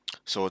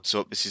So what's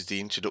up? This is the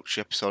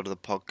introductory episode of the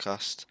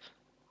podcast.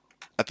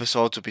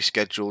 Episodes will be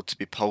scheduled to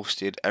be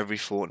posted every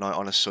fortnight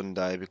on a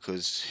Sunday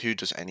because who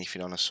does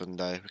anything on a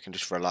Sunday? We can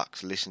just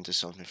relax, listen to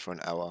something for an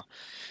hour.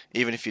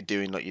 Even if you're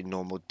doing like your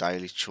normal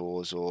daily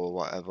chores or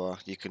whatever,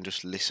 you can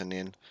just listen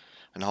in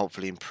and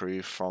hopefully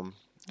improve from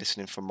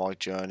listening from my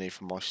journey,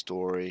 from my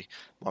story,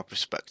 my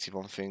perspective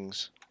on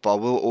things. But I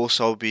will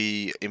also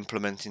be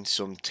implementing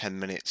some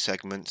 10-minute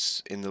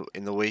segments in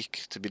the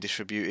week to be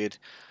distributed,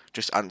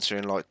 just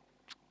answering like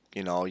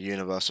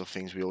universal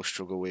things we all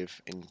struggle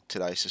with in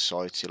today's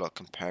society, like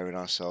comparing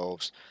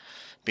ourselves,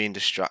 being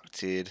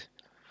distracted,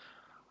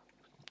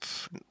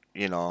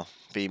 you know,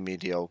 being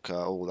mediocre,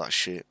 all that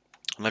shit.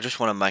 And I just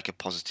want to make a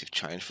positive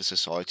change for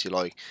society.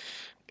 Like,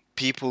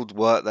 people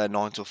work their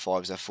 9 to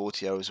 5s, their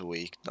 40 hours a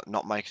week,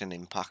 not making an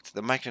impact.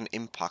 They're making an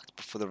impact,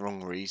 but for the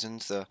wrong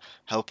reasons. They're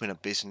helping a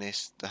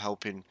business, they're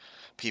helping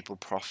people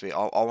profit.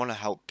 I want to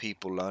help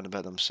people learn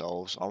about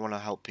themselves. I want to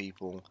help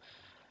people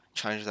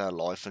change their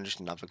life and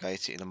just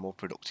navigate it in a more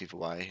productive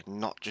way,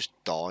 not just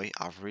die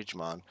average,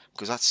 man.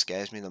 Because that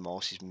scares me the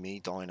most, is me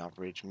dying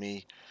average,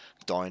 me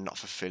dying not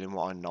fulfilling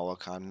what I know I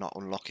can, not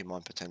unlocking my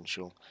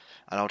potential.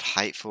 And I would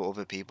hate for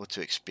other people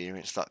to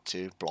experience that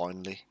too,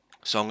 blindly.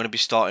 So I'm going to be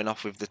starting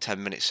off with the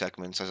 10-minute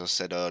segments, as I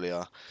said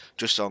earlier,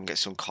 just so I can get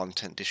some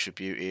content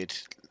distributed.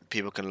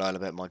 People can learn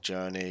about my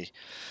journey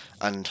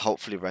and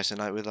hopefully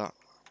resonate with that.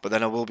 But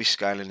then I will be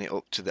scaling it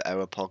up to the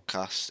Hour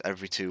podcast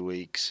every 2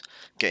 weeks,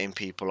 getting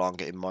people on,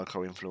 getting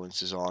micro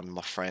influencers on,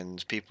 my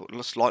friends, people,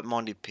 just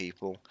like-minded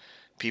people,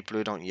 people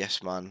who don't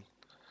yes man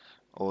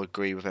or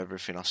agree with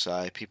everything I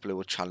say, people who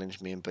will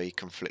challenge me and be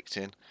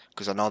conflicting,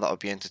 because I know that would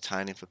be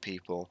entertaining for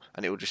people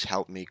and it will just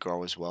help me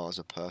grow as well as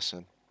a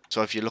person.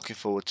 So if you're looking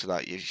forward to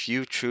that, if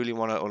you truly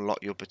want to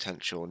unlock your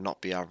potential,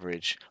 not be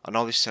average. I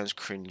know this sounds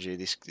cringy.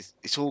 This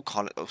it's all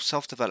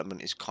self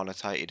development is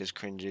connotated as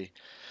cringy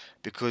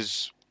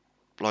because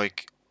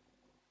like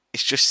it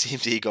just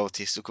seems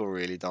egotistical,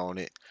 really, don't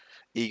it?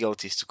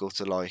 Egotistical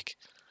to like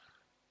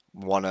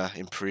wanna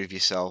improve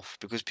yourself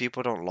because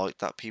people don't like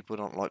that. People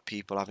don't like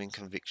people having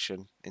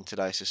conviction in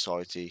today's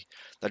society.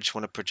 They just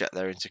want to project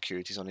their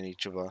insecurities on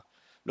each other.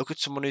 Look at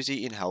someone who's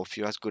eating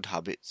healthy, who has good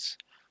habits.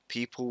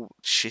 People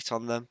shit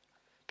on them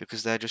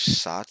because they're just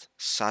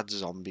sad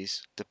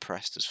zombies,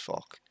 depressed as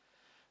fuck,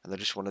 and they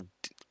just want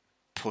to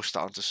push that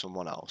onto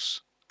someone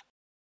else.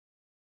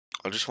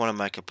 I just want to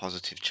make a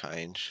positive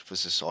change for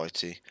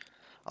society.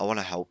 I want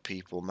to help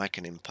people, make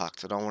an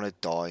impact. I don't want to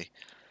die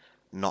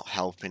not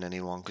helping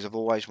anyone because I've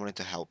always wanted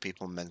to help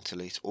people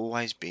mentally. It's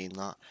always been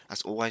that.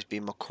 That's always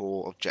been my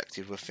core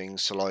objective with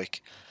things. So,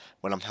 like,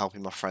 when I'm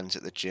helping my friends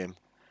at the gym,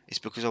 it's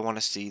because I want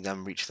to see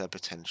them reach their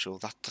potential.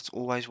 That's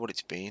always what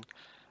it's been.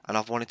 And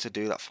I've wanted to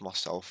do that for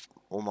myself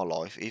all my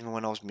life, even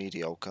when I was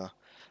mediocre,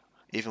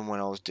 even when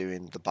I was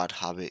doing the bad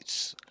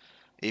habits,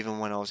 even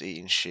when I was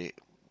eating shit,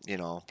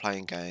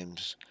 playing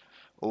games,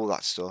 all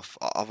that stuff.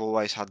 I've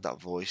always had that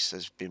voice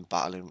that's been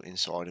battling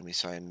inside of me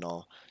saying,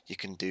 no, you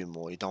can do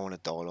more. You don't want to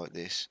die like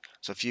this.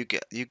 So if you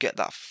get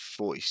that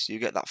voice, you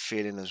get that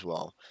feeling as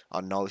well.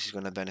 I know this is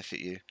going to benefit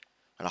you,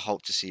 and I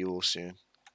hope to see you all soon.